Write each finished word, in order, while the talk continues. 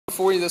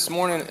before you this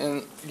morning,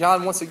 and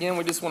God, once again,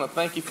 we just want to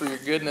thank you for your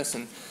goodness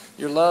and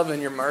your love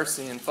and your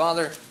mercy. And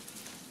Father,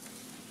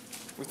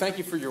 we thank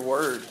you for your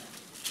word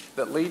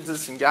that leads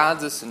us and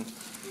guides us and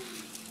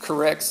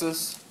corrects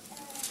us,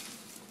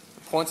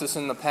 points us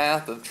in the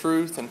path of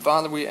truth. And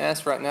Father, we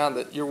ask right now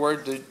that your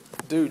word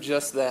do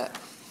just that.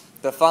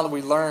 That, Father,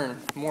 we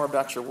learn more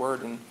about your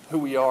word and who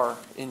we are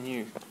in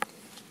you.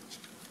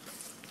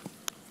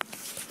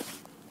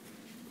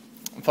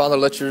 And Father,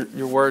 let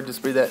your word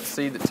just be that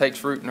seed that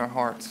takes root in our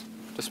hearts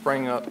to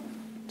spring up,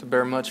 to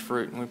bear much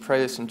fruit. And we pray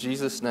this in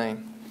Jesus'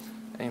 name.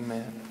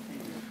 Amen.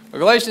 Well,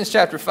 Galatians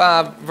chapter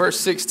 5, verse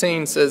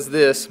 16 says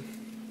this,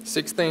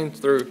 16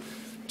 through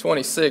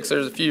 26.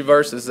 There's a few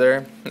verses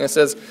there. And it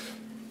says,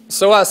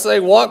 "So I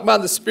say, walk by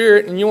the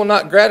Spirit, and you will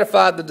not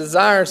gratify the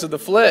desires of the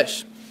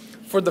flesh.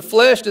 For the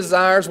flesh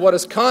desires what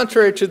is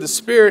contrary to the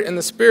Spirit, and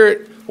the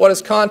Spirit what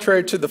is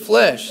contrary to the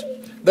flesh.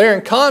 They are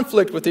in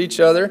conflict with each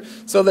other,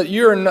 so that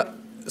you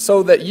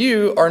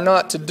are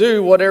not to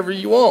do whatever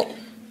you want.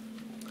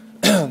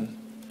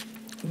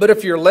 But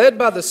if you're led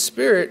by the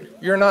Spirit,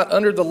 you're not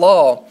under the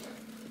law.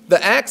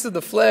 The acts of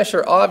the flesh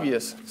are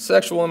obvious: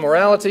 sexual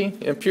immorality,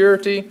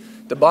 impurity,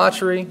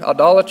 debauchery,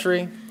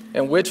 idolatry,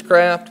 and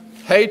witchcraft,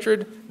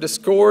 hatred,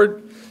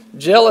 discord,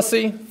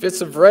 jealousy, fits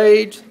of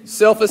rage,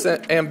 selfish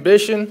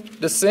ambition,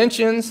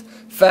 dissensions,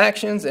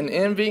 factions, and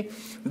envy,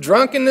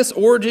 drunkenness,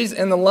 orgies,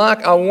 and the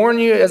like. I warn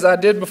you, as I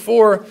did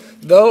before,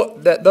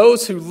 that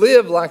those who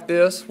live like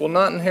this will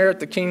not inherit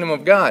the kingdom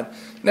of God."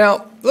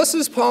 Now, let's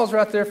just pause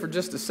right there for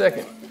just a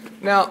second.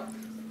 Now,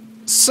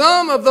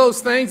 some of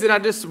those things that I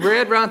just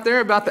read right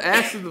there about the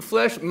acts of the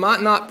flesh might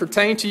not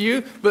pertain to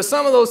you, but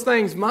some of those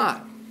things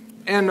might.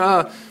 And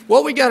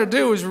what we got to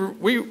do is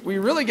we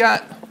really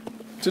got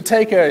to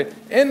take an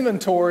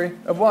inventory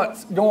of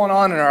what's going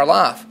on in our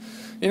life.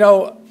 You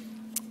know,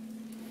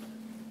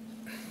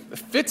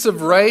 fits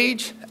of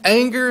rage,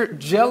 anger,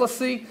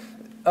 jealousy,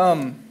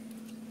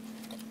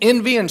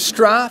 envy, and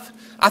strife.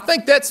 I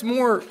think that's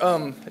more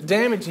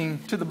damaging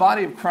to the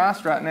body of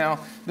Christ right now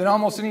than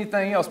almost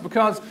anything else,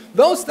 because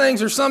those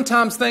things are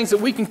sometimes things that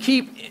we can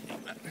keep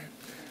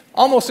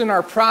almost in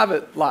our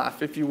private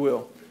life, if you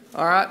will.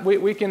 All right,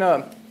 we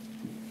can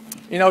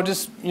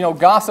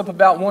gossip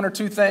about one or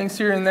two things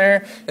here and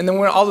there, and then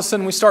when all of a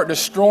sudden we start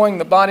destroying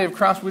the body of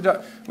Christ,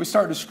 we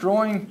start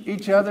destroying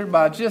each other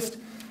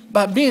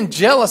by being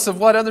jealous of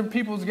what other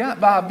people's got,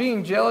 by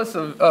being jealous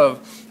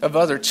of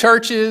other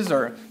churches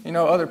or,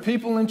 other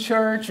people in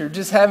church, or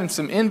just having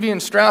some envy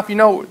and strife.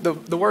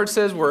 The word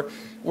says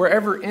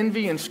wherever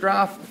envy and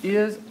strife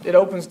is, it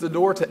opens the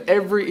door to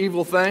every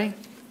evil thing.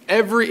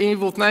 Every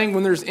evil thing.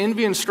 When there's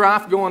envy and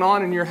strife going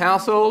on in your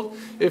household,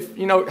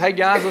 hey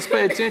guys, let's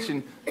pay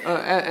attention.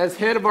 As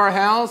head of our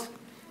house,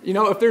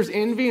 if there's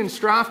envy and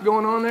strife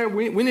going on there,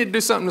 we need to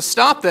do something to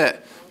stop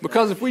that.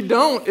 Because if we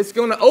don't, it's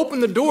going to open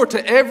the door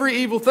to every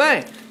evil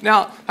thing.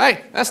 Now,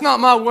 hey, that's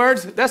not my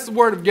words. That's the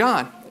word of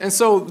God. And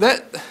so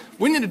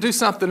we need to do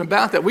something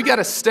about that. We got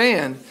to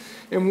stand.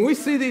 And when we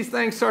see these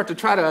things start to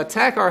try to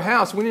attack our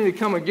house, we need to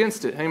come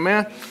against it.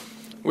 Amen?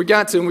 We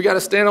got to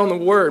stand on the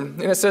word.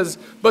 And it says,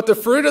 but the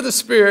fruit of the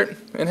Spirit,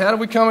 and how do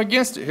we come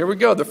against it? Here we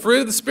go. The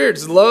fruit of the Spirit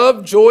is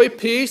love, joy,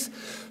 peace,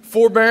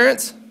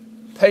 forbearance,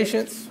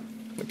 patience.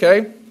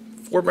 Okay?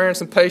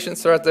 Forbearance and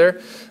patience right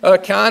there.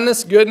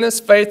 Kindness, goodness,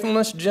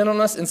 faithfulness,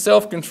 gentleness, and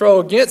self-control.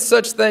 Against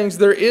such things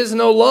there is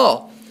no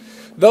law.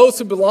 Those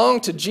who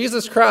belong to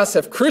Jesus Christ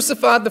have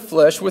crucified the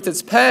flesh with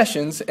its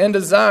passions and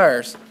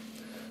desires.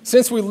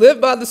 Since we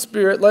live by the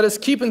Spirit, let us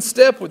keep in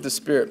step with the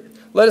Spirit.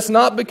 Let us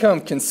not become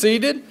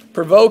conceited,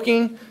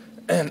 provoking,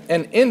 and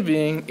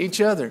envying each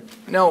other.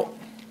 Now,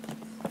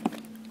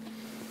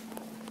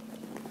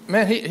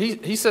 man,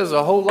 he says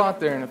a whole lot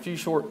there in a few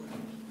short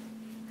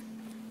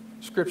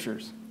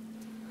scriptures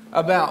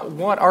about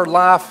what our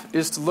life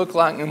is to look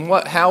like and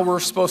how we're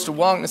supposed to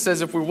walk. And it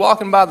says if we're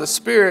walking by the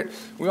Spirit,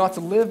 we ought to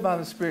live by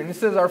the Spirit. And it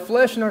says our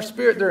flesh and our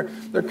spirit,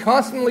 they're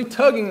constantly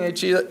tugging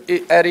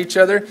at each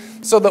other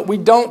so that we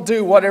don't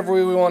do whatever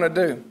we want to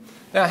do.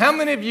 Now, how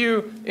many of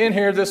you in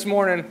here this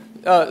morning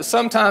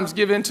sometimes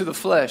give in to the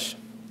flesh?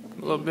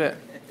 A little bit.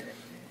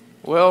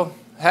 Well,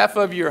 half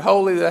of you are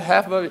holy, the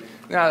half of you...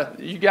 Now,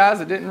 you guys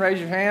that didn't raise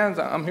your hands,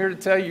 I'm here to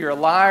tell you you're a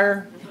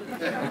liar,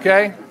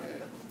 okay?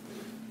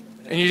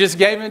 And you just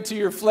gave in to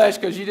your flesh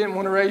because you didn't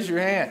want to raise your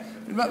hand.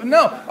 But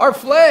no, our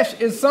flesh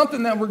is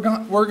something that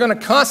we're going to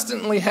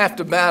constantly have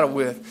to battle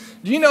with.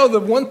 Do you know the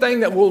one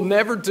thing that we'll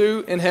never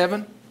do in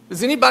heaven?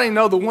 Does anybody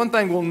know the one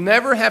thing we'll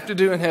never have to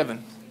do in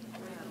heaven?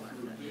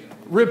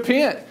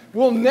 Repent.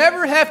 We'll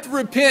never have to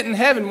repent in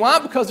heaven. Why?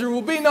 Because there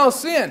will be no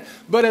sin.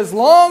 But as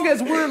long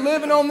as we're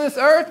living on this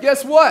earth,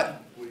 guess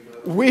what?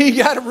 We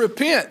got to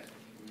repent.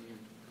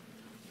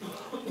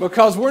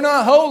 Because we're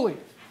not holy.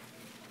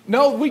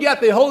 No, we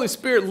got the Holy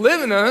Spirit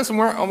living in us, and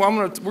we're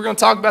going to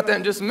talk about that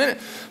in just a minute.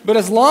 But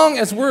as long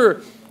as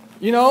we're,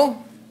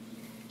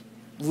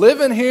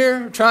 living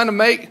here, trying to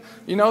make,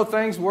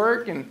 things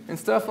work and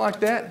stuff like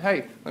that,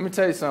 hey, let me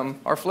tell you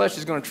something. Our flesh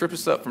is going to trip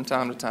us up from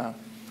time to time.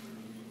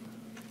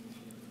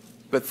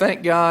 But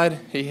thank God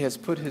He has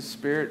put His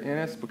Spirit in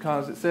us,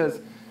 because it says,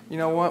 you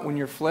know what? When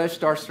your flesh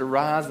starts to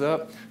rise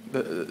up,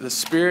 the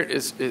Spirit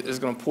is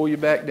going to pull you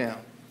back down.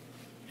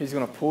 He's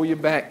going to pull you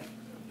back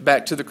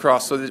to the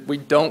cross so that we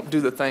don't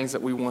do the things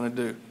that we want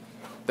to do,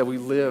 that we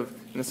live.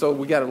 And so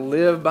we got to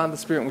live by the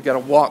Spirit, and we got to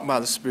walk by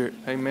the Spirit.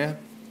 Amen.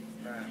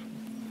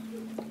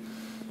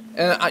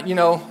 And I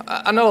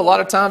know a lot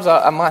of times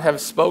I might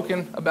have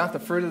spoken about the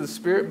fruit of the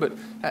Spirit, but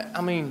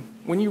I mean,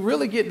 when you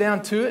really get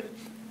down to it,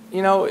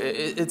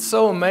 it's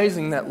so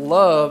amazing that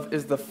love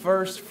is the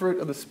first fruit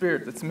of the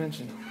Spirit that's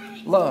mentioned.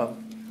 Love,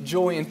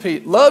 joy, and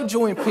peace. Love,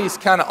 joy, and peace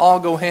kind of all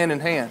go hand in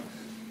hand.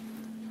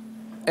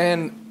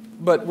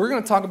 But we're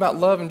going to talk about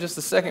love in just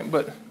a second.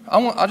 But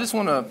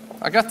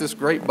I got this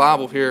great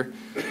Bible here.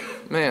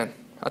 Man,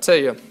 I tell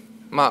you,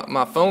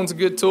 my phone's a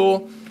good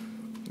tool.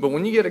 But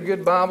when you get a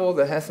good Bible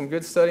that has some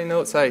good study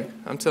notes, hey,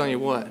 I'm telling you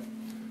what,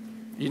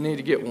 you need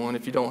to get one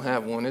if you don't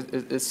have one.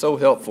 It's so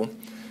helpful.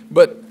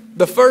 But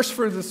the first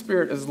fruit of the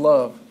Spirit is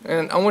love.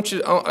 And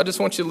I just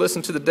want you to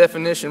listen to the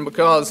definition,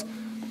 because,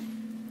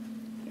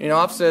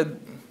 I've said,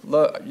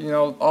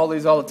 all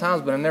these all the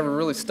times, but I never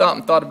really stopped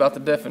and thought about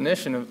the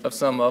definition of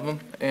some of them.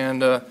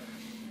 And,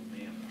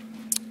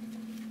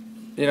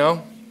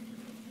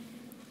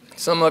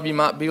 some of you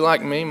might be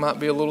like me,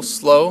 might be a little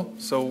slow,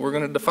 so we're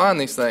going to define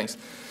these things.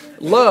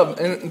 Love,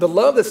 and the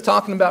love that's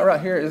talking about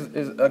right here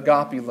is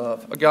agape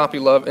love.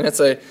 Agape love, and it's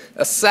a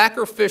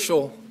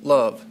sacrificial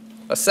love.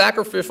 A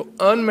sacrificial,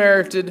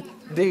 unmerited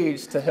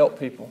deeds to help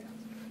people.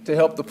 To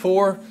help the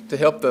poor, to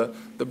help the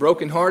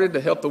brokenhearted,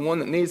 to help the one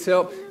that needs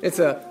help. It's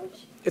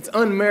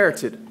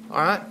unmerited, all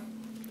right?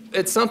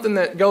 It's something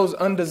that goes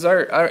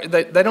undeserved.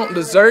 They don't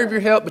deserve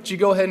your help, but you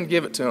go ahead and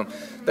give it to them.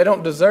 They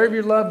don't deserve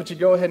your love, but you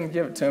go ahead and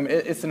give it to them.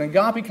 It's an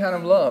agape kind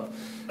of love.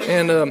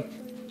 And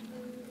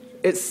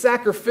it's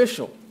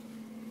sacrificial.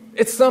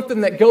 It's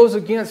something that goes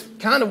against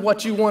kind of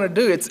what you want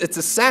to do. It's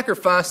a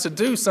sacrifice to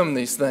do some of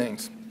these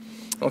things.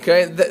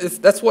 Okay?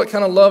 That's what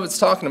kind of love it's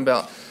talking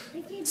about.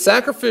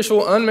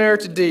 Sacrificial,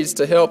 unmerited deeds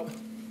to help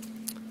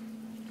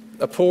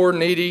a poor,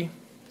 needy,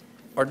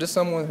 or just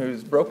someone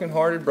who's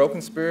brokenhearted,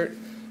 broken spirit,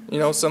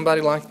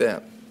 somebody like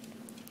that.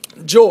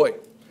 Joy.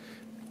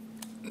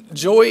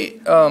 Joy,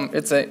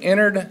 it's an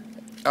inner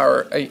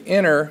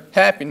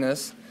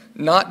happiness,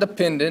 not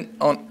dependent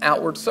on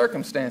outward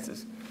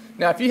circumstances.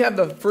 Now, if you have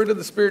the fruit of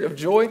the Spirit of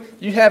joy,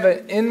 you have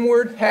an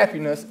inward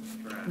happiness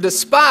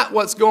despite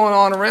what's going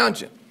on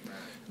around you.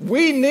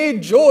 We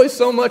need joy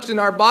so much in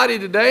our body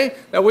today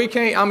that we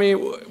can't,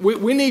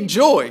 we need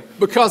joy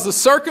because the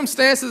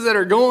circumstances that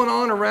are going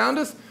on around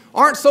us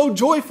aren't so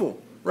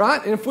joyful,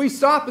 right? And if we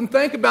stop and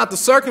think about the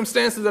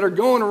circumstances that are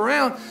going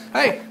around,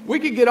 hey, we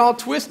could get all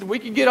twisted, we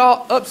could get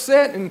all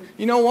upset, and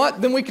you know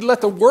what? Then we could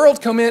let the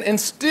world come in and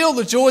steal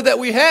the joy that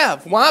we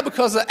have. Why?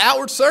 Because the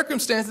outward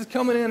circumstances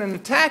coming in and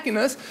attacking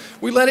us,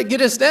 we let it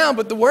get us down.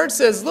 But the Word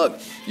says, look,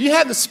 you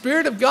have the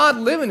Spirit of God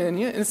living in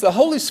you, and it's the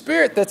Holy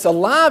Spirit that's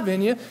alive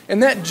in you,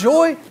 and that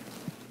joy,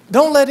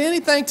 don't let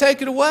anything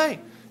take it away.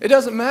 It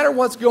doesn't matter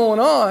what's going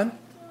on,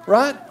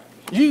 right?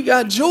 You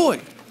got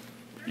joy.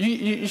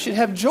 You should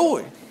have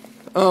joy.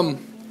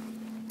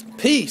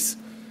 Peace.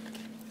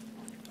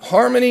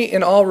 Harmony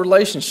in all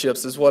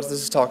relationships is what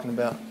this is talking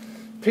about.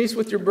 Peace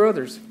with your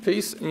brothers.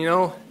 Peace,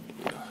 we're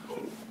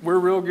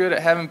real good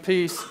at having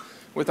peace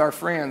with our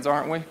friends,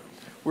 aren't we?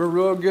 We're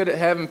real good at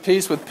having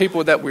peace with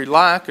people that we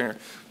like, or,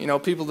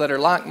 people that are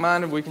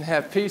like-minded we can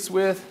have peace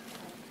with.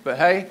 But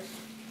hey,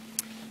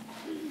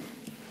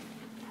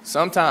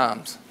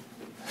 sometimes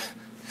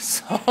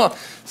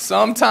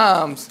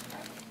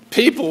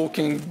people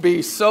can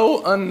be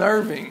so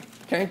unnerving,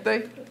 can't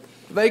they?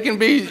 They can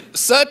be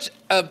such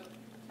a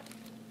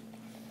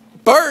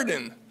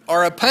burden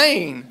or a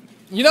pain,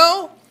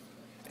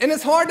 And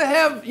it's hard to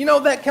have,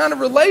 that kind of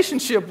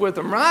relationship with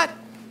them, right?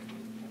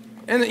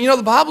 And,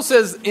 the Bible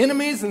says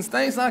enemies and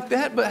things like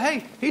that. But,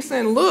 hey, he's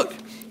saying, look,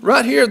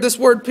 right here, this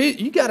word peace,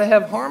 you got to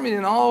have harmony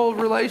in all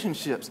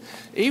relationships.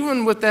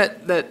 Even with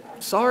that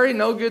sorry,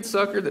 no good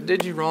sucker that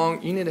did you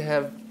wrong, you need to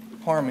have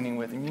harmony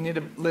with him. You need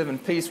to live in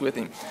peace with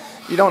him.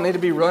 You don't need to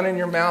be running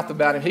your mouth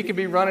about him. He could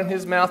be running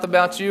his mouth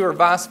about you, or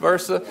vice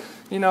versa.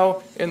 In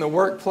the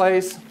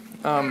workplace.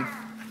 I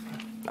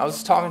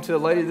was talking to a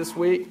lady this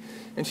week,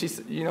 and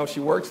she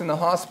works in the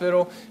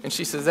hospital, and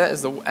she says that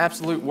is the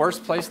absolute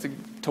worst place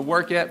to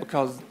work at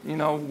because,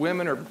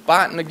 women are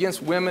biting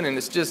against women, and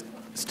it's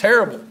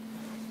terrible.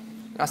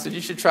 I said,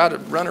 you should try to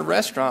run a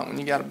restaurant when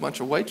you got a bunch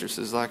of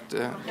waitresses like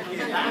that.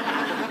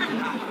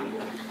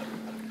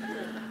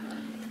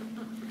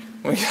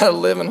 We got to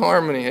live in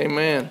harmony.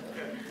 Amen.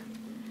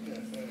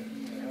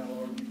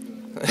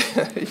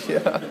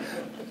 Yeah.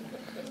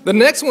 The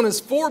next one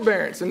is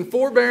forbearance, and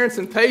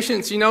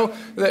patience.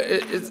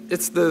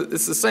 It's the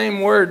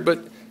same word,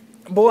 but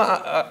boy,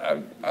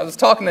 I was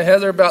talking to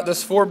Heather about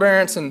this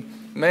forbearance, and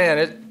man,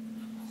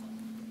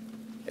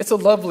 it's a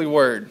lovely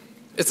word.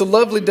 It's a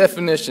lovely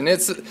definition.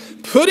 It's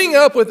putting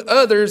up with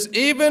others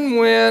even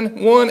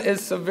when one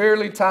is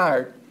severely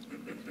tired.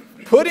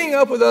 Putting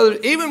up with others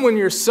even when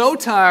you're so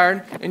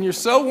tired and you're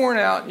so worn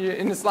out,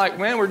 and it's like,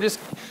 man, we're just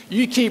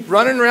You keep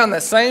running around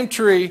that same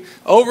tree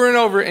over and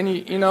over,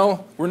 and you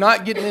know, we're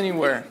not getting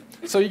anywhere.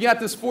 So you got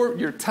this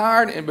you're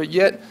tired, but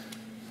yet,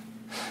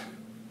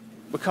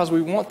 because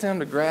we want them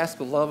to grasp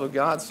the love of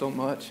God so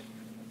much,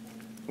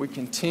 we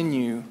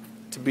continue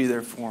to be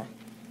there for them.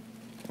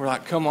 We're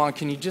like, come on,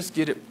 can you just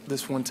get it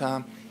this one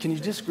time? Can you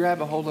just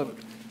grab a hold of it?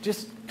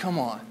 Just come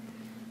on.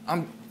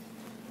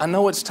 I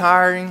know it's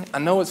tiring. I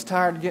know it's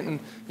tired getting,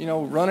 you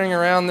know, running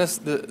around this.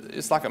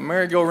 It's like a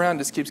merry-go-round,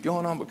 just keeps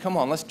going on. But come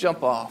on, let's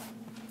jump off.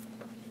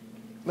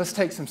 Let's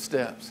take some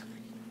steps.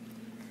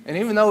 And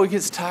even though it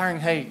gets tiring,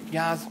 hey,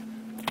 guys,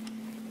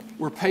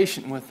 we're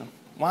patient with them.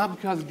 Why?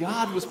 Because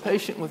God was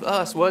patient with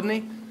us, wasn't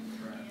He?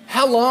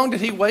 How long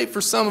did He wait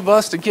for some of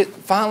us to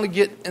finally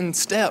get in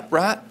step,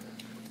 right?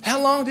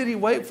 How long did He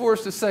wait for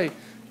us to say,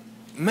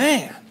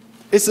 man,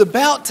 it's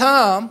about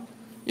time.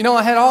 You know,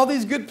 I had all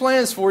these good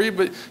plans for you,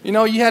 but, you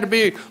know, you had to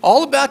be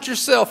all about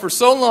yourself for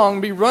so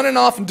long, be running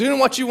off and doing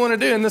what you want to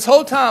do. And this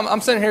whole time, I'm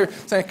sitting here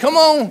saying, come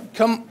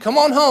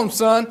on home,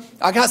 son.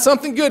 I got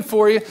something good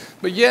for you.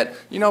 But yet,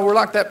 you know, we're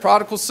like that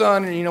prodigal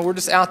son, and, you know, we're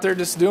just out there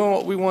just doing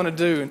what we want to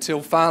do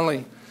until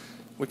finally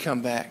we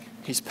come back.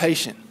 He's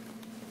patient.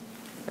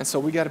 And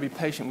so we got to be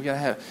patient. We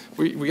got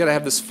to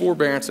have this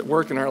forbearance at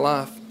work in our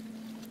life.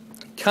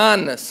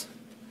 Kindness.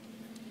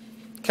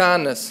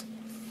 Kindness.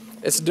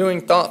 It's doing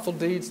thoughtful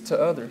deeds to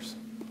others.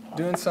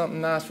 Doing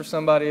something nice for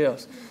somebody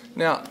else.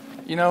 Now,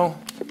 you know,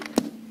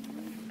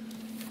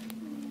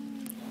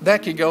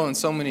 that could go in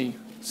so many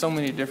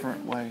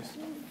different ways.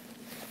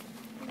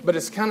 But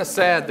it's kind of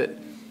sad that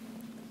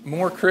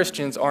more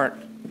Christians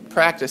aren't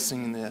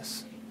practicing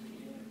this.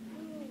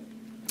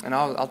 And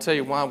I'll tell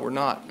you why we're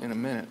not in a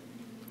minute.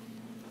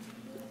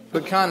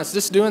 But kindness,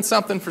 just doing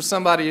something for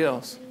somebody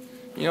else.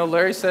 You know,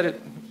 Larry said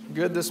it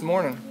good this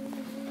morning.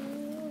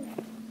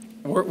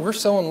 We're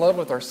so in love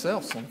with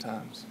ourselves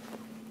sometimes.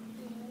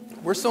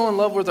 We're so in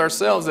love with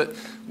ourselves that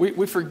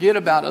we forget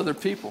about other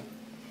people.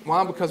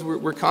 Why? Because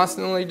we're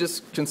constantly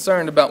just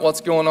concerned about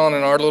what's going on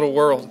in our little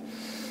world.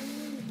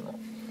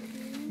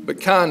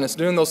 But kindness,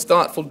 doing those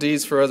thoughtful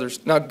deeds for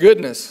others. Now,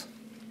 goodness,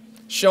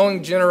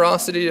 showing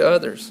generosity to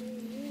others.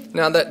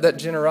 Now, that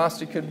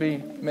generosity could be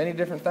many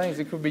different things.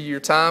 It could be your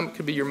time, it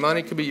could be your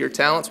money, it could be your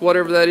talents,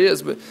 whatever that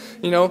is. But,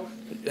 you know,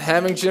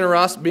 having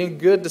generosity, being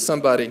good to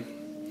somebody.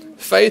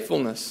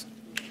 Faithfulness.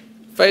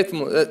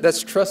 Faithfulness,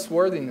 that's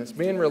trustworthiness,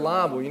 being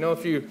reliable. You know,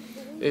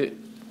 a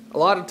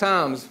lot of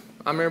times,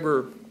 I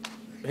remember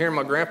hearing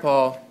my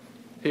grandpa,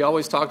 he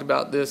always talked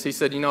about this. He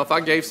said, you know, if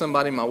I gave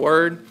somebody my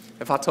word,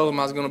 if I told them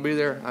I was going to be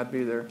there, I'd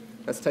be there.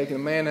 That's taking a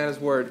man at his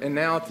word. And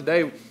now,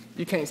 today,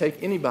 you can't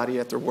take anybody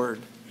at their word.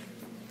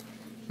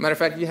 Matter of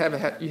fact, you have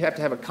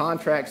to have a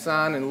contract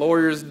signed and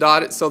lawyers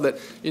dot it so that,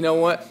 you know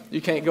what, you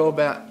can't go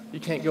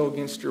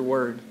against your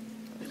word.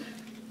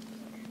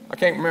 I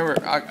can't remember,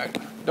 I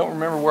don't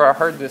remember where I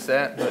heard this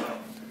at,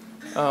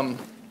 but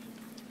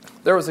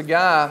there was a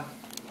guy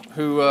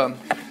who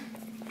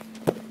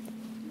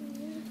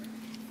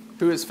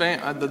his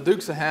the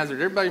Dukes of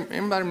Hazzard. Everybody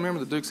remember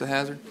the Dukes of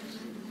Hazzard?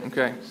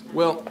 Okay.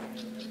 Well,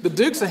 the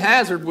Dukes of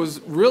Hazzard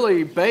was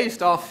really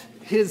based off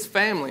his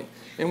family.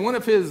 And one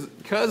of his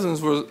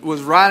cousins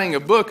was writing a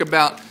book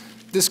about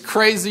this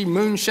crazy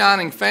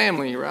moonshining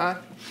family, right?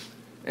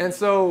 And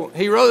so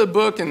he wrote a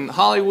book, and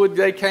Hollywood,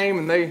 they came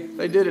and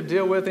they did a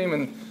deal with him,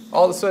 and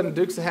all of a sudden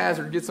Dukes of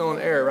Hazzard gets on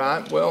air,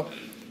 right? Well,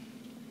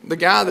 the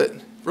guy that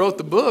wrote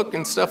the book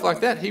and stuff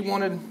like that, he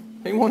wanted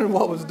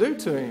what was due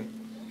to him.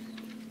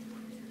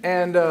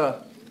 And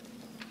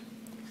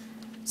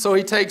so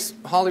he takes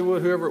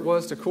Hollywood, whoever it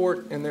was, to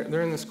court, and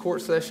they're in this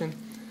court session.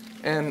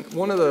 And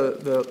one of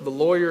the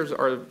lawyers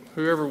or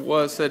whoever it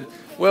was said,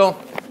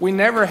 well, we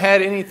never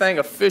had anything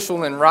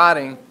official in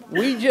writing.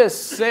 We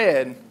just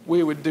said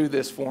we would do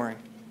this for him.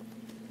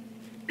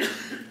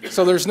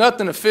 So there's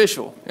nothing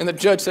official. And the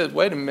judge said,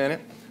 wait a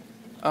minute.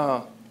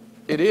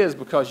 It is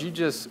because you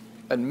just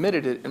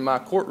admitted it in my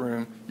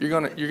courtroom. You're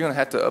gonna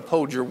have to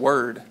uphold your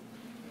word.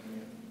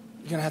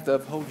 You're going to have to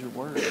uphold your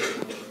word.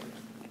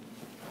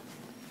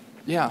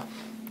 Yeah.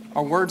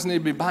 Our words need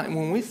to be binding.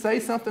 When we say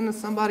something to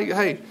somebody,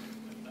 hey,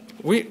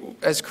 we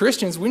as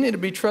Christians, we need to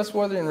be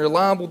trustworthy and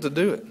reliable to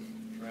do it.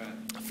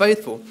 Right.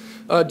 Faithful.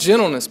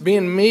 Gentleness,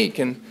 being meek,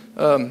 and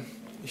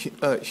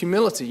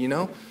humility, you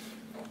know.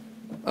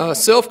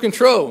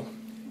 Self-control.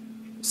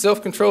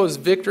 Self-control is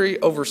victory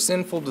over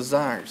sinful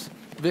desires.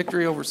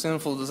 Victory over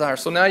sinful desires.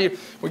 So now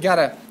we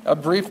got a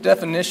brief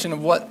definition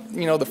of what,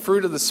 you know, the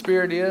fruit of the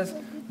Spirit is.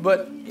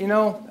 But, you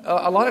know,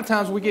 a lot of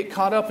times we get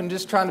caught up in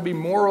just trying to be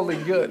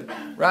morally good,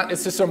 right?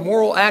 It's just a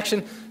moral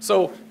action.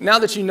 So now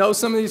that you know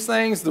some of these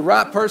things, the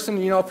right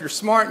person, you know, if you're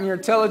smart and you're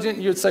intelligent,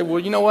 you'd say, well,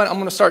 you know what? I'm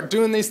going to start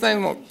doing these things.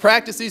 I'm going to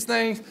practice these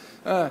things.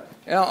 And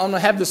I'm going to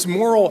have this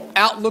moral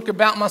outlook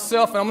about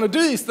myself, and I'm going to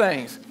do these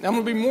things. And I'm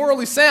going to be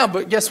morally sound.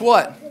 But guess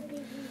what?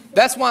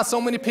 That's why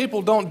so many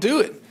people don't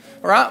do it.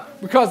 Right?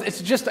 Because it's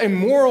just a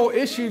moral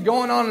issue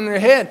going on in their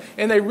head,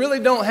 and they really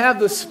don't have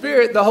the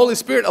Spirit, the Holy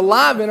Spirit,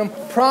 alive in them,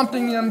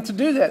 prompting them to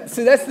do that.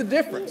 See, that's the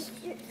difference.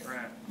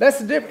 That's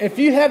the difference. If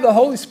you have the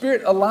Holy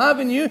Spirit alive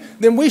in you,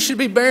 then we should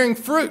be bearing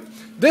fruit.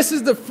 This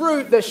is the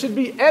fruit that should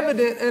be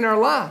evident in our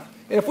life.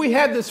 And if we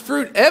have this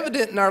fruit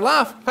evident in our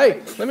life,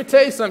 hey, let me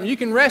tell you something. You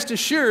can rest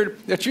assured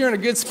that you're in a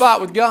good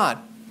spot with God.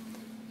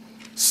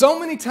 So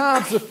many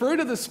times the fruit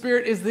of the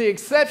Spirit is the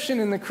exception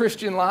in the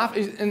Christian life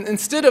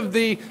instead of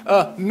the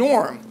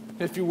norm,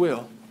 if you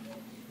will.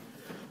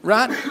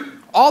 Right?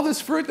 All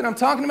this fruit that I'm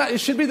talking about, it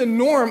should be the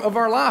norm of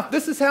our life.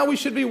 This is how we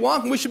should be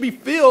walking. We should be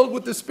filled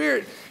with the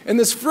Spirit. And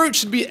this fruit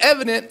should be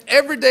evident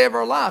every day of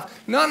our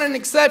life, not an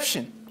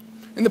exception.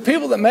 And the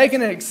people that make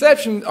it an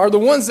exception are the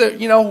ones that,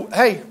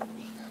 hey,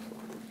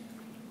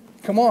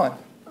 come on.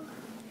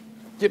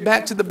 Get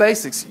back to the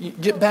basics.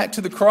 Get back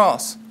to the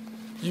cross.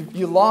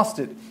 You lost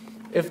it.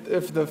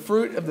 If the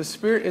fruit of the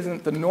Spirit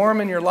isn't the norm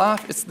in your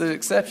life, it's the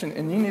exception.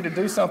 And you need to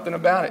do something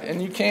about it.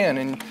 And you can.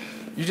 And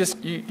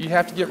you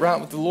have to get right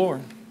with the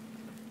Lord.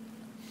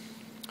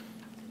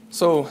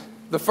 So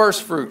the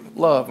first fruit,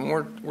 love. And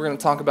we're going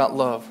to talk about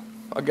love.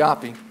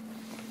 Agape.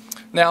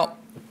 Now,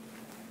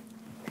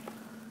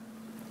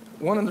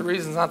 one of the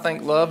reasons I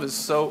think love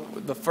is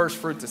the first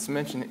fruit that's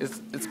mentioned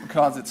is it's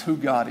because it's who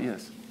God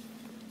is.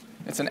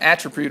 It's an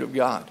attribute of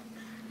God.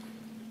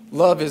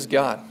 Love is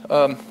God.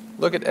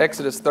 Look at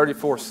Exodus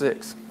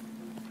 34:6.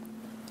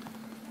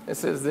 It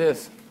says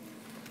this.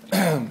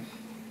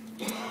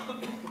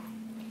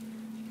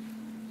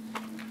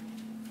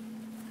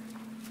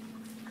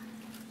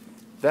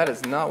 That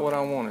is not what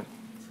I wanted.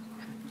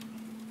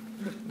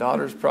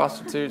 Daughters,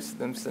 prostitutes,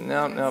 them sitting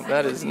no,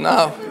 that is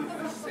not.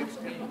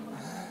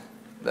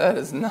 That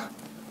is not.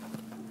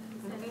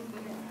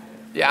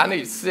 Yeah, I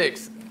need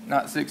 6,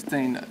 not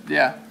 16.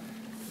 Yeah.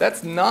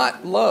 That's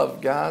not love,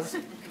 guys.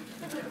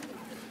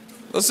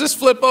 Let's just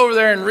flip over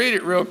there and read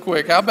it real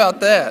quick. How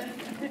about that?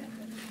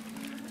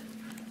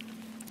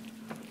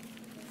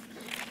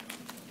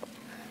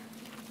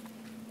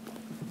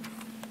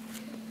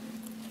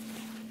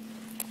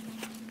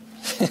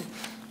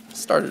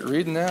 Started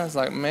reading that. I was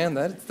like, man,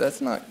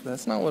 that's not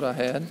what I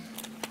had.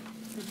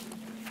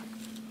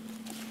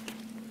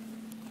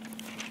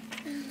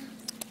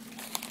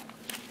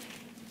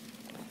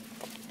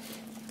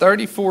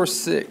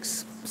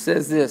 (34:6)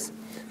 says this,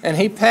 and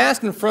he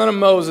passed in front of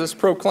Moses,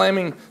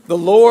 proclaiming, the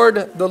Lord,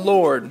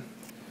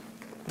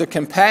 the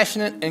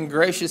compassionate and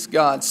gracious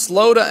God,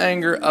 slow to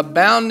anger,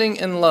 abounding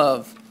in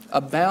love,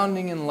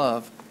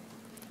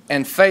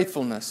 and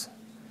faithfulness.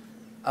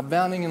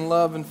 Abounding in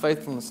love and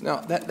faithfulness. Now,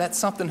 that's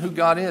something who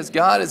God is.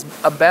 God is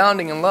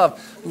abounding in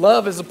love.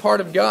 Love is a part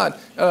of God.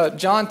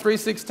 John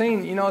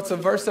 3:16, it's a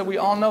verse that we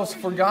all know.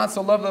 For God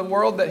so loved the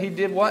world that he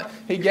did what?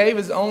 He gave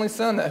his only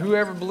Son, that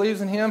whoever believes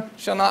in him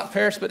shall not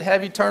perish but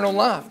have eternal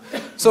life.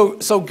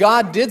 So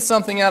God did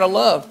something out of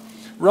love.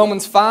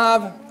 Romans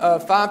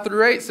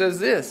 5:5-8 says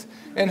this,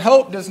 and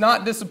hope does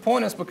not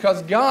disappoint us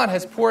because God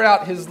has poured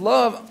out his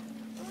love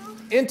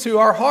into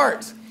our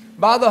hearts.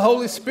 By the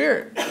Holy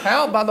Spirit.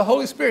 How? By the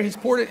Holy Spirit. He's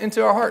poured it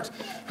into our hearts.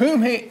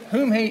 Whom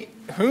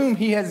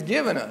he has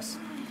given us.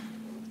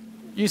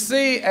 You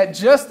see, at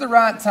just the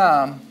right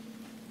time,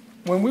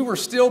 when we were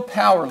still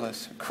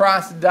powerless,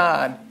 Christ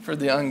died for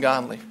the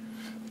ungodly.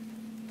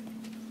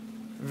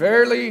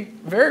 Very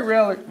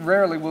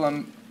rarely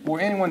will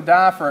anyone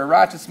die for a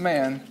righteous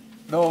man,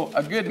 though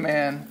a good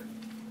man,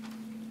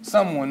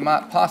 someone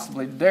might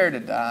possibly dare to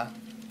die.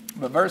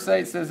 But verse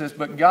 8 says this,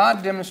 but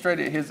God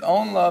demonstrated his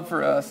own love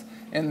for us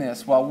in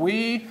this, while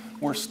we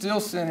were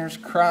still sinners,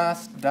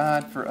 Christ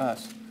died for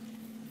us.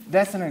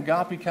 That's an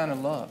agape kind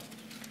of love.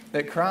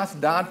 That Christ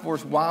died for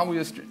us while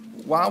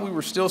we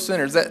were still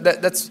sinners.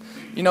 That's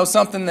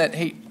something that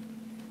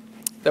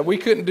we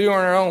couldn't do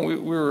on our own. We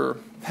were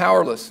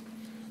powerless.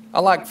 I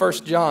like 1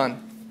 John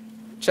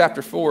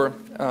chapter 4,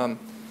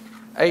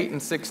 8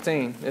 and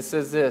 16. It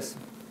says this,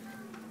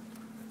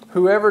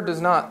 whoever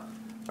does not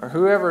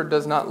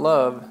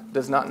love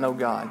does not know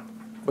God,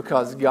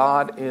 because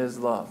God is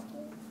love.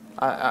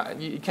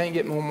 You can't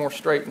get more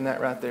straight than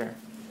that right there.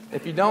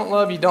 If you don't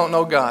love, you don't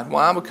know God.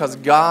 Why? Because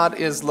God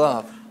is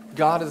love.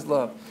 God is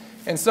love.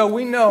 And so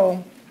we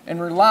know and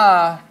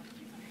rely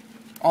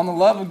on the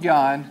love of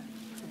God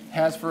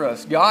has for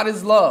us. God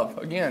is love.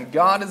 Again,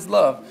 God is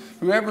love.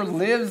 Whoever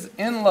lives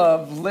in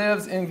love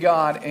lives in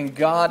God and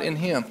God in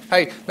him.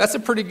 Hey, that's a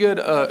pretty good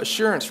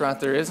assurance right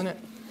there, isn't it?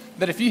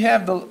 That if you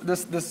have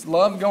this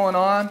love going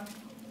on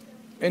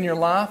in your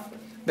life,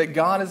 that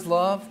God is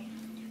love,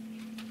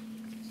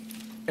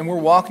 and we're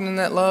walking in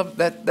that love,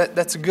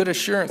 that's a good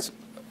assurance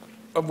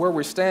of where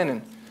we're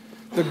standing.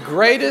 The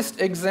greatest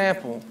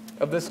example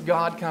of this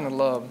God kind of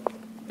love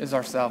is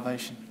our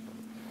salvation.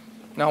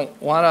 Now,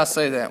 why did I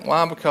say that?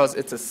 Why? Because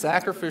it's a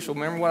sacrificial,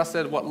 remember what I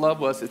said what love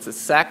was? It's a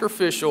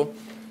sacrificial,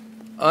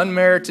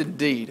 unmerited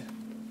deed.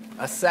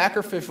 A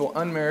sacrificial,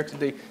 unmerited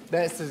deed.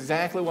 That's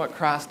exactly what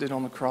Christ did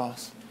on the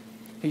cross.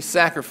 He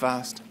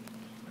sacrificed.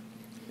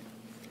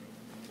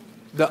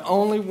 The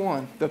only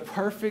one, the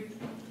perfect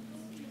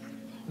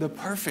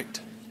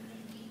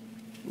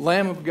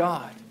Lamb of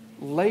God,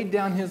 laid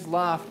down his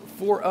life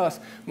for us.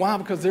 Why?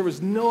 Because there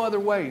was no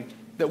other way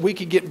that we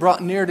could get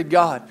brought near to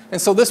God.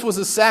 And so this was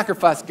a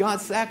sacrifice.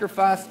 God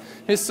sacrificed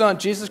his Son,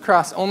 Jesus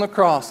Christ, on the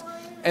cross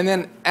And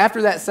then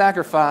after that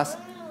sacrifice,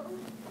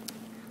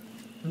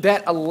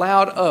 that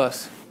allowed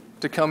us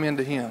to come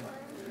into Him.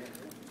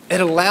 It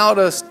allowed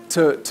us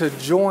to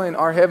join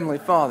our Heavenly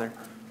Father.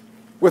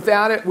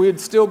 Without it, we'd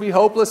still be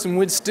hopeless and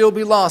we'd still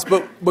be lost.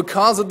 But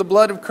because of the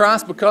blood of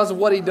Christ, because of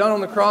what He done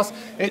on the cross,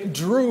 it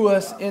drew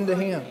us into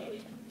Him.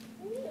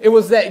 It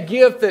was that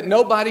gift that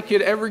nobody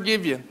could ever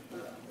give you,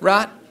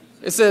 right?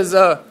 It says,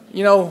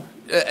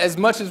 as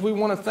much as we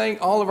want to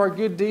think all of our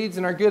good deeds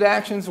and our good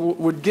actions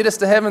would get us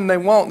to heaven, they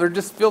won't. They're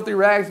just filthy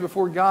rags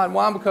before God.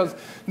 Why? Because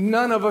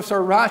none of us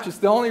are righteous.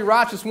 The only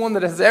righteous one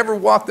that has ever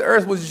walked the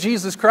earth was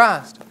Jesus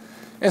Christ.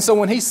 And so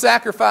when He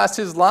sacrificed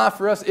His life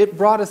for us, it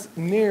brought us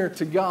near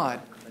to God.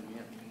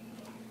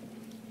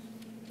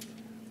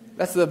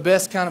 That's the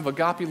best kind of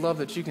agape love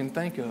that you can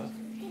think of.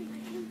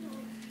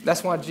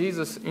 That's why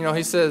Jesus,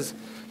 He says,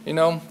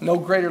 no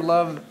greater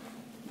love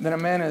than a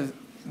man is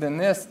than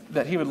this,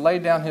 that He would lay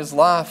down His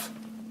life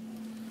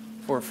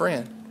for a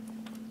friend.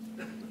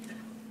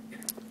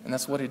 And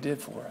that's what He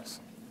did for us.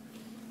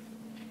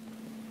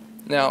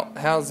 Now,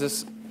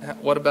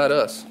 what about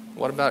us?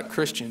 What about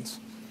Christians?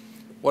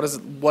 What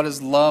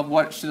is love?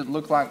 What should it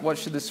look like? What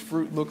should this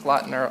fruit look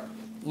like in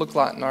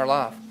our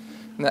life?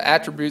 And the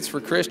attributes for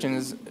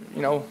Christians,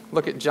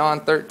 look at John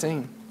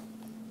 13,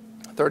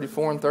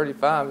 34 and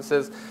 35. It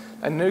says,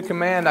 "A new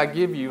command I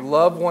give you,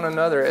 love one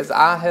another. As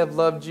I have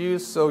loved you,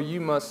 so you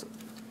must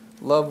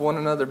love one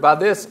another. By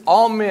this,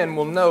 all men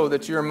will know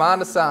that you are my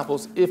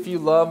disciples if you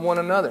love one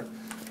another."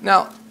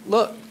 Now,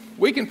 look,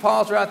 we can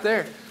pause right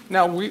there.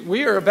 Now,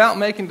 we are about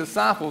making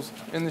disciples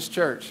in this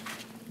church.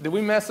 Did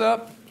we mess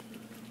up?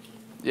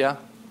 Yeah.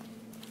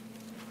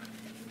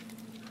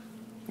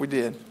 We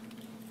did.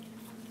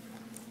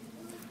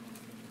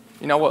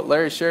 You know what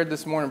Larry shared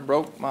this morning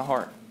broke my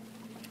heart.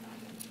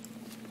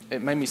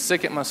 It made me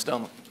sick at my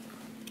stomach.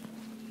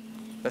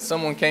 That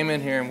someone came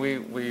in here and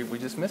we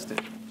just missed it.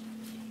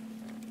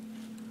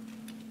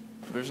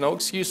 There's no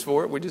excuse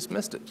for it. We just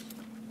missed it.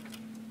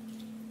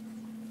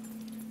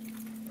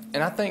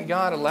 And I think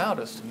God allowed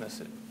us to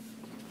miss it.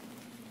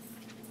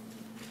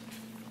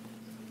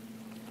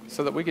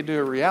 So that we could do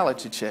a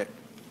reality check.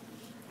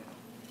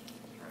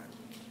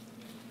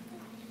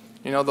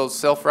 Those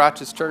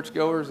self-righteous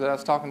churchgoers that I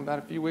was talking about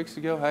a few weeks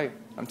ago? Hey,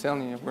 I'm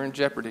telling you, we're in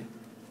jeopardy.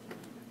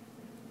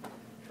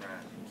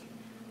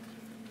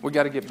 We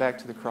got to get back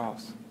to the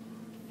cross.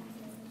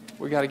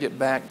 We got to get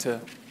back to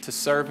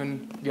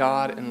serving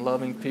God and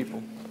loving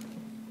people.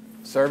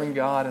 Serving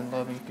God and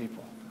loving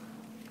people.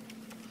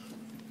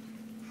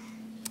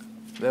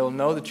 They will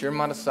know that you're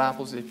my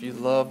disciples if you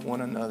love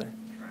one another.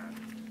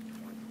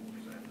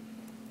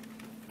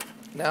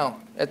 Now,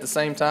 at the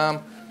same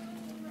time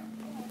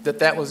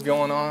that was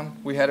going on,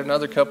 we had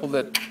another couple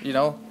that,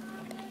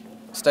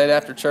 stayed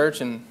after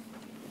church and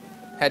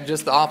had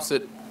just the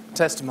opposite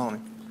testimony.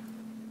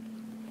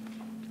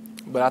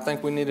 But I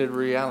think we needed a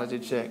reality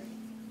check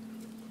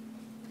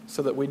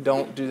so that we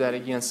don't do that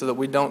again, so that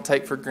we don't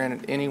take for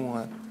granted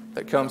anyone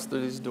that comes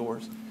through these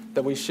doors,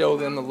 that we show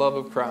them the love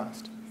of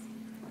Christ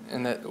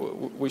and that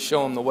we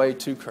show them the way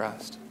to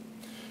Christ.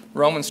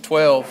 Romans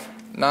 12,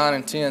 9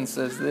 and 10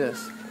 says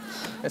this.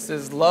 It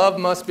says, "Love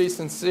must be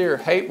sincere,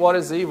 hate what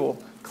is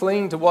evil,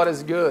 cling to what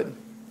is good.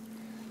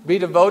 Be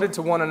devoted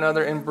to one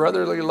another in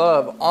brotherly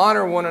love.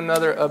 Honor one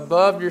another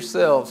above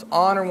yourselves."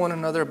 Honor one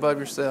another above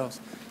yourselves.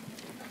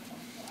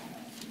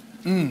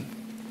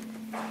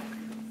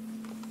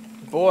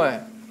 Boy,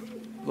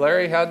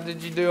 Larry, how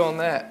did you do on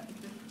that?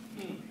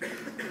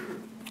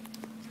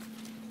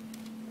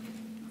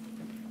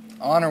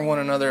 Honor one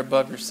another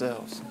above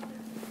yourselves.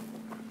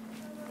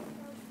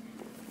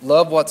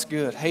 Love what's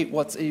good, hate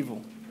what's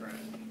evil.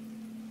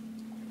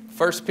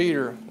 1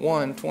 Peter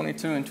 1,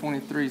 22 and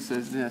 23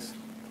 says this.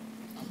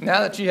 "Now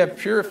that you have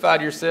purified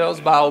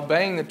yourselves by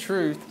obeying the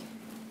truth,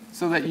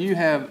 so that you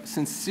have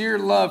sincere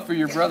love for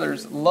your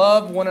brothers,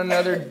 love one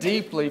another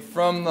deeply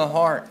from the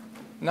heart."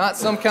 Not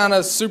some kind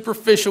of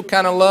superficial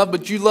kind of love,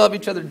 but you love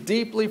each other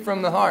deeply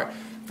from the heart.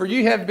 "For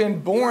you have been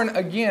born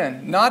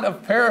again, not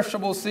of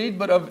perishable seed,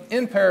 but of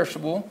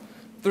imperishable,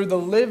 through the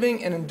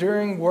living and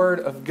enduring word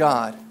of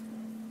God."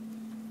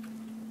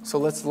 So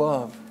let's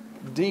love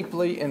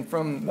deeply and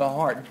from the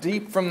heart.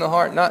 Deep from the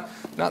heart. Not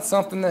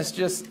something that's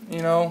just,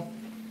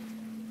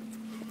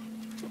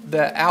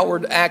 the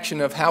outward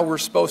action of how we're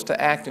supposed to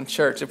act in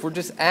church. If we're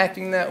just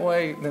acting that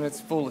way, then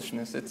it's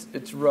foolishness.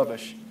 It's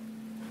rubbish.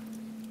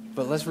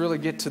 But let's really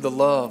get to the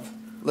love.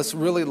 Let's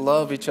really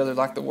love each other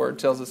like the Word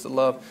tells us to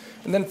love.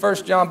 And then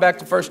back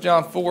to 1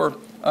 John 4,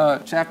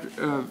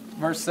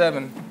 verse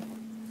 7.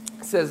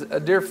 It says,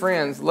 "Dear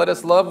friends, let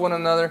us love one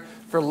another,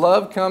 for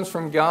love comes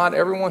from God.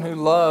 Everyone who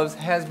loves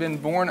has been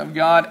born of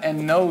God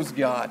and knows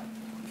God."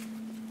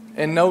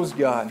 And knows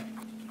God.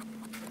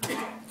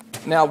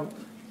 Now,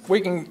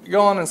 we can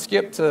go on and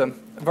skip to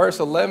verse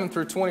 11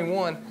 through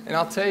 21, and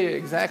I'll tell you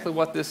exactly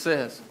what this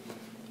says.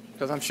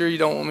 Because I'm sure you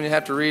don't want me to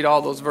have to read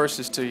all those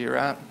verses to you,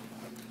 right?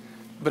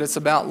 But it's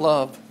about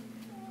love.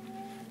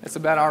 It's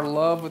about our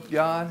love with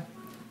God.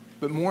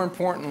 But more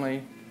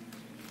importantly,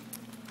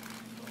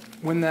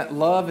 when that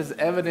love is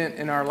evident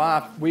in our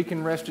life, we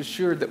can rest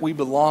assured that we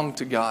belong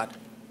to God.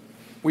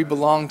 We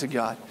belong to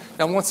God.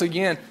 Now, once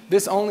again,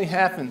 this only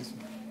happens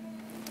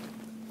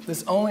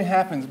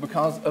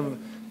because of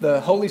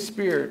the Holy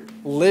Spirit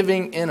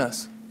living in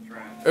us.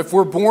 If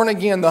we're born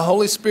again, the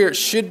Holy Spirit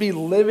should be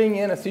living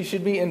in us. He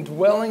should be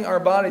indwelling our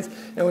bodies.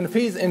 And if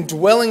He's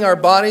indwelling our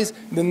bodies,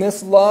 then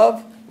this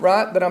love,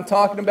 right, that I'm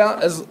talking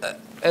about,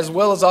 as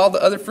well as all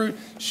the other fruit,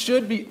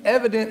 should be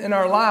evident in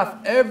our life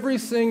every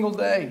single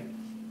day.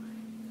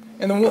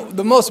 And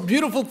the most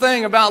beautiful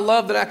thing about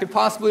love that I could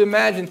possibly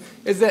imagine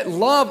is that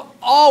love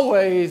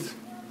always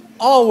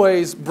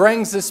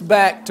brings us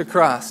back to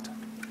Christ.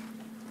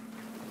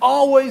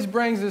 Always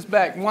brings us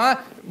back. Why?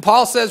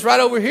 Paul says right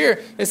over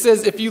here, it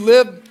says if you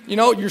live,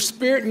 your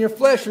spirit and your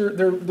flesh,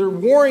 they're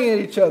warring at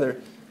each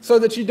other so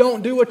that you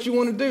don't do what you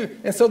want to do.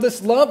 And so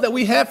this love that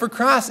we have for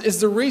Christ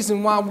is the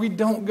reason why we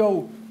don't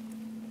go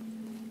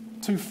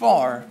too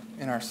far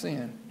in our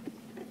sin.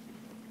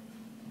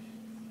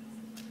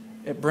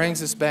 It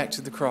brings us back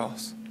to the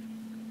cross.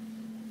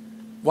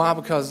 Why?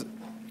 Because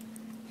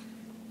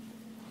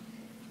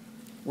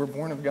we're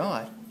born of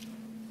God.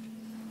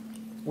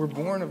 We're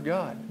born of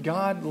God.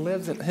 God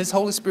lives in, His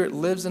Holy Spirit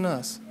lives in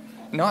us.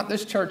 Not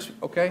this church,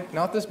 okay?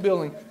 Not this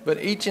building,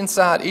 but each and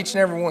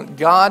every one.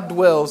 God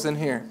dwells in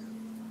here.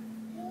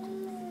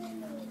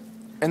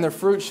 And the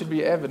fruit should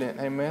be evident,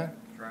 amen?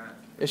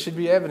 It should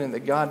be evident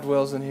that God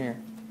dwells in here.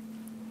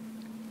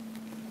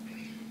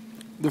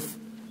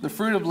 The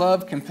fruit of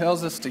love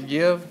compels us to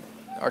give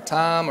our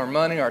time, our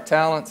money, our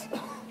talents,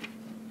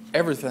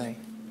 everything.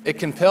 It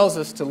compels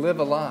us to live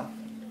a life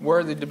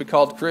worthy to be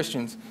called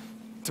Christians,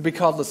 to be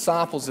called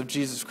disciples of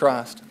Jesus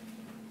Christ.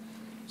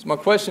 So my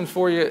question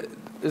for you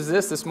is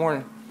this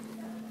morning.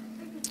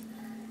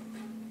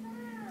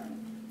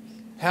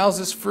 How's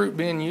this fruit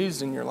being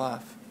used in your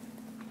life?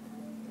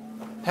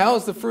 How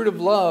is the fruit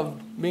of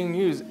love being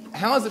used?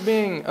 How is it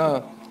being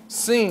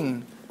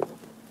seen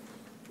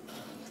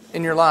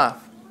in your life?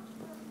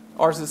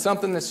 Or is it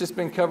something that's just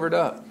been covered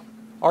up?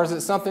 Or is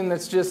it something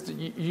that's just,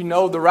 you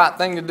know the right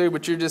thing to do,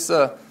 but you're just,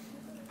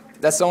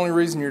 that's the only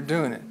reason you're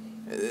doing it?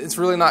 It's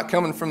really not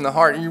coming from the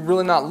heart. You're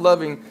really not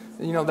loving,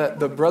 that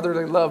the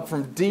brotherly love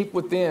from deep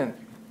within.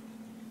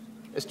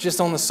 It's just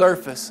on the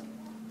surface.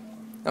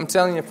 I'm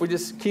telling you, if we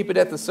just keep it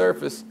at the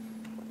surface,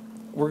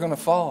 we're going to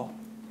fall.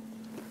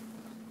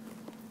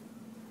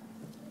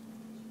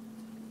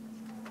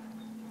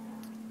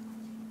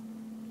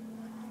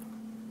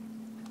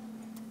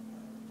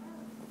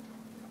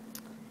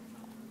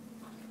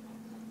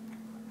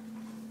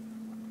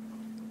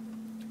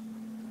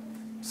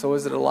 So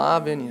is it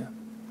alive in you?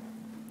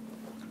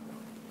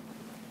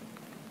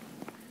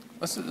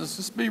 Let's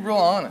just be real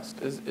honest.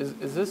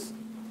 Is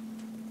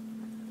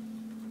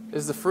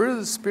the fruit of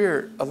the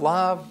Spirit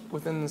alive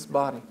within this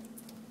body?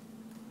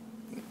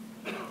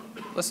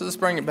 Let's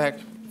bring it back.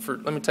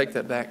 Let me take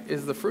that back.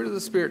 Is the fruit of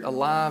the Spirit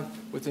alive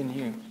within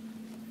you?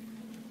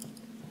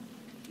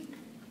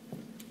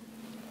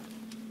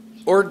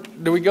 Or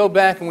do we go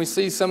back and we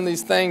see some of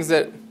these things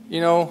that,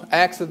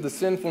 acts of the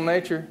sinful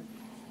nature?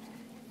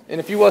 And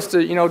if you was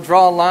to,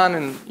 draw a line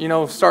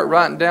and, start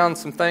writing down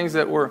some things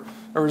that were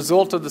a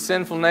result of the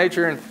sinful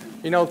nature and,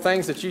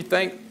 things that you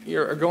think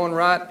are going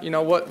right,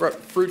 what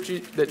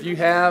fruit that you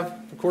have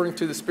according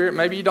to the Spirit,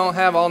 maybe you don't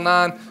have all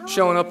 9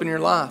 showing up in your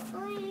life.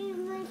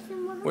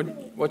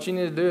 What you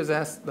need to do is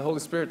ask the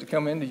Holy Spirit to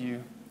come into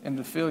you and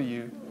to fill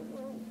you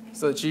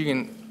so that you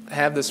can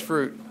have this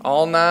fruit.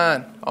 All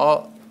 9,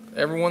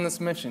 everyone that's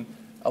mentioned,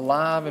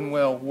 alive and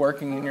well,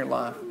 working in your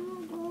life.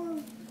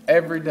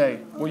 Every day.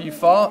 Will you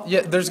fall?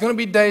 Yeah, there's going to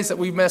be days that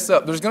we mess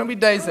up. There's going to be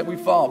days that we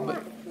fall.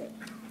 But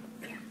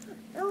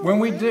when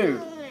we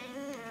do,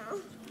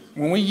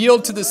 when we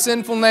yield to the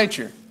sinful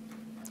nature,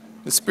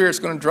 the Spirit's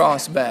going to draw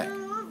us back.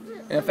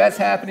 And if that's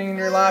happening in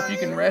your life, you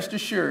can rest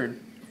assured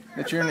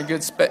that you're in a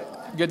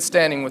good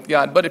standing with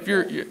God. But if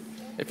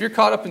you're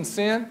caught up in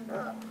sin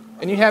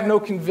and you have no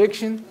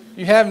conviction,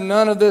 you have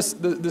none of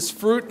this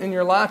fruit in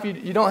your life,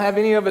 you don't have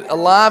any of it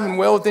alive and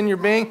well within your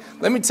being,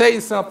 let me tell you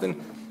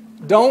something.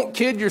 Don't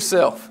kid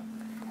yourself.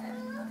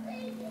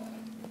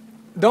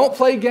 Don't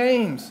play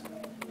games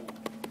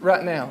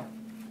right now.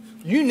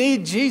 You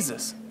need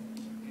Jesus.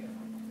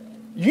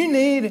 You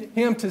need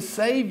Him to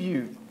save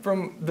you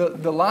from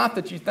the life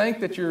that you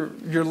think that you're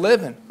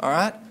living, all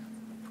right?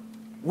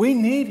 We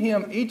need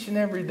Him each and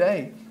every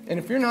day. And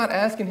if you're not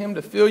asking Him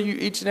to fill you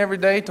each and every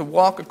day to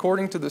walk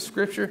according to the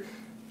Scripture,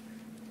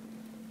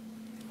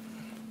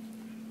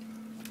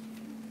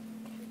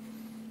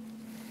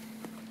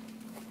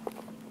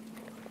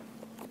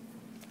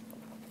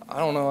 I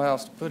don't know how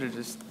else to put it.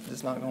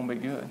 It's not going to be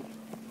good.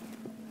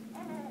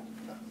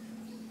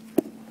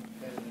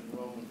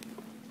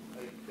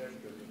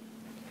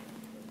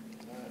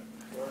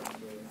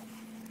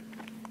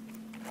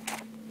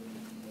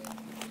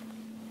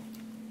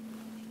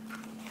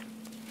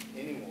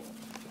 Anyone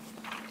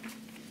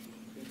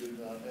who does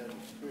not have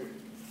the Spirit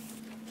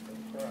of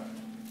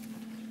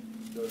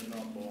Christ does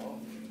not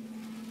belong to you.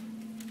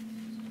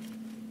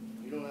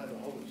 You don't have the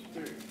Holy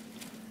Spirit.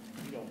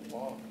 You don't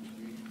belong to you.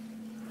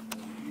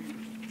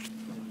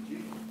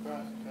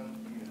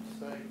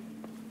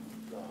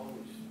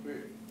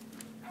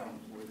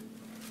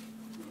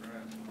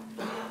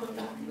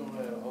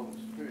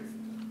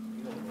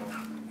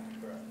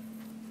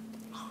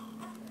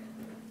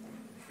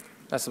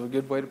 That's a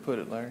good way to put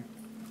it, Larry.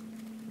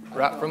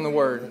 Right from the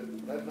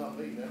Word. That's not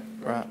me, that's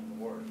Right. from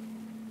the Word.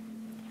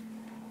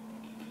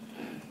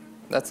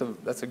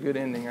 That's a good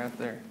ending right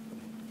there.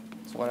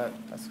 That's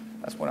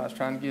what I was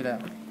trying to get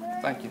at.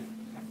 Thank you.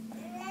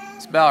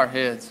 Let's bow our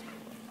heads.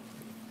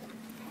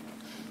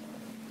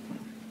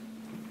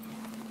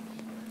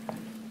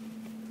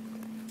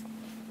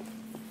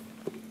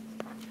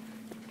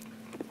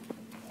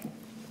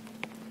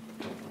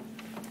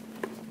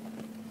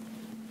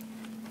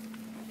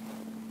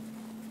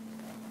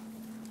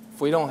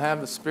 If we don't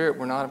have the Spirit,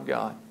 we're not of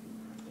God.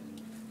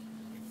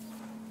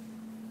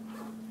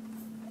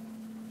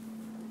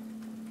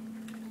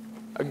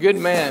 A good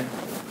man.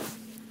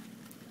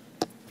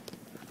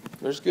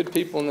 There's good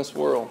people in this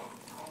world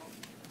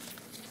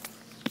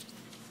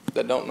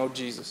that don't know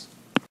Jesus.